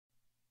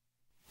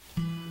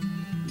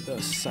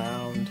The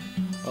sound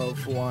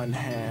of one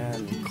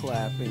hand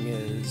clapping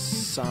is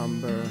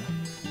somber.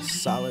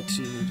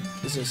 Solitude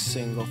is a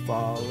single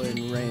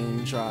falling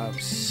raindrop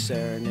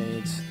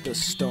serenades the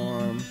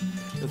storm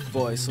with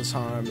voiceless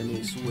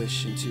harmonies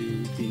wishing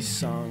to be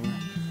sung.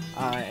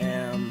 I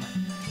am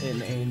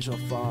an angel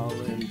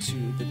fallen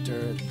to the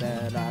dirt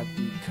that I've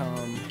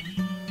become.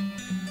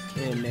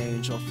 An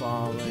angel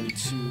fallen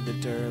to the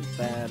dirt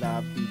that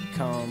I've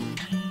become.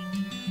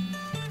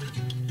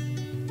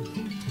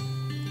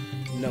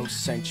 No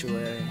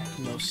sanctuary,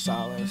 no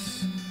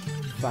solace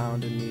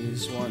found in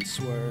these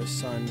once were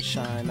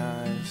sunshine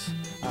eyes.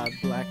 I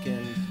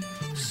blackened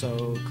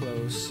so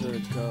close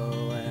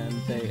ago, and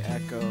they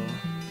echo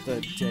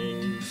the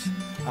days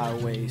I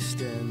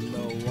waste in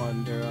the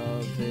wonder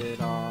of it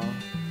all.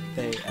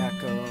 They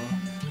echo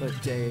the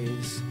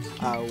days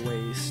I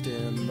waste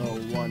in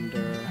the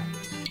wonder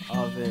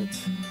of it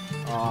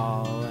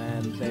all,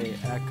 and they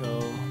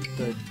echo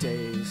the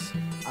days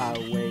I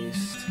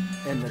waste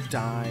in the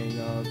dying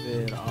of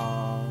it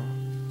all.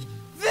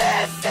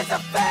 This is the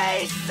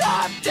face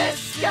of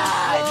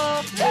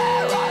disguise.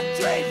 There are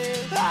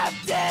dreams of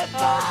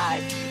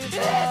demise. This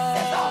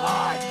is the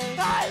heart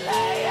I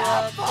lay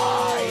up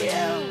for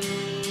you.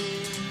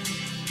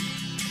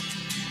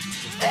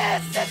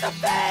 This is the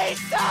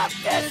face of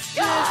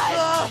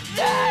disguise.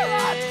 There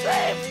are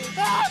dreams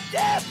of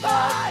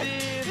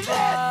demise. This is the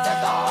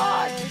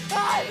heart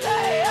I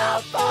lay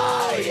up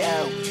for you.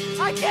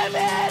 I give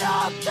it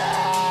all to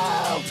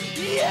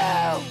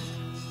you.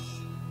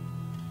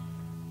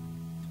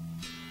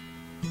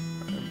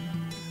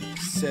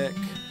 Sick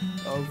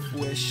of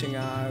wishing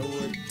I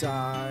would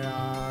die.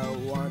 I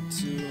want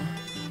to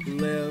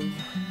live,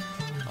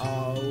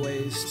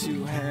 always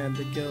to hand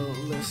a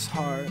guiltless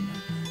heart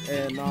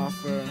and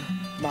offer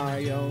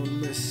my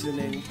own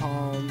listening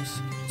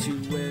palms to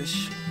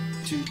wish,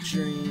 to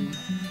dream,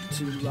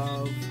 to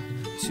love,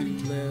 to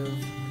live,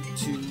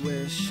 to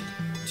wish,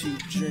 to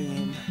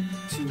dream,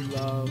 to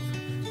love,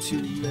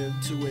 to live,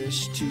 to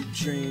wish, to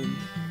dream,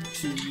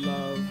 to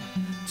love,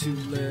 to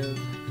live,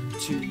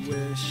 to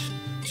wish,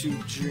 to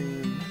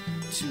dream,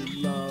 to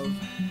love,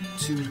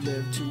 to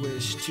live, to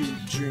wish, to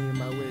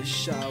dream. I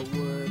wish I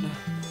would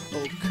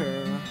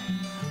occur,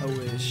 I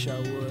wish I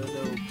would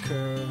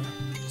occur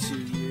to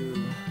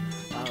you.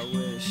 I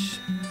wish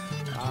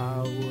I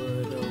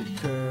would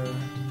occur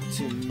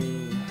to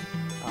me.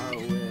 I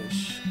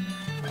wish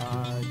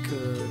I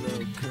could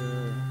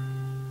occur.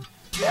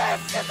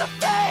 This is the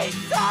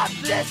face of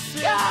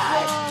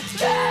disguise.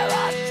 There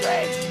are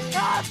dreams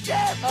of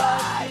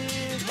demise.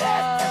 This is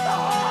the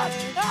heart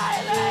I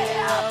lay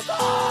out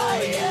for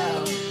you.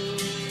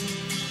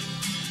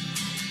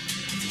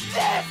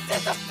 This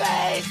is the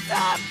face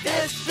of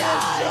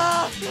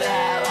disguise.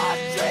 There are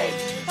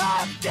dreams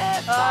of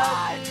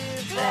demise.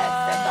 This is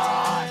the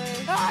heart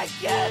I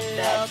give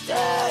it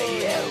to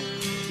you.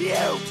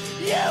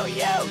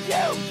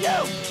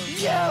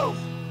 You.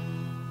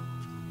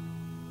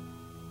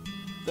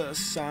 The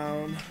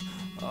sound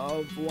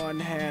of one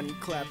hand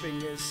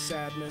clapping is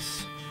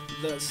sadness.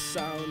 The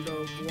sound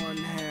of one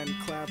hand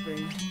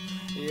clapping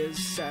is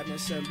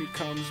sadness and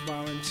becomes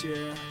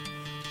volunteer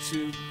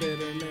to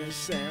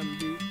bitterness and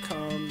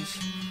becomes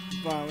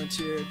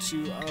volunteer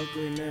to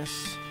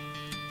ugliness.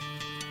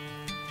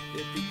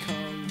 It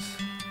becomes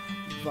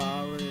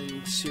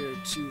volunteer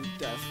to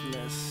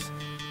deafness.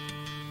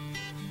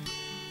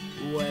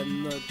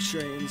 When the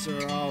trains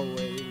are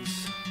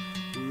always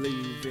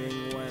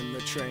leaving, when the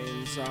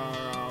trains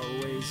are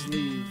always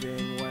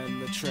leaving, when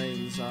the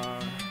trains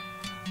are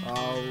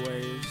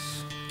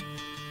always,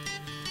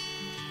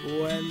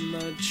 when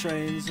the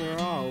trains are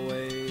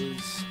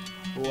always,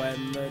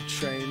 when the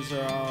trains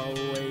are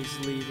always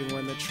leaving,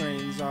 when the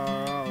trains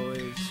are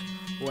always,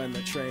 when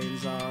the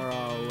trains are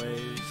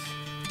always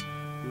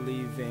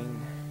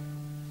leaving.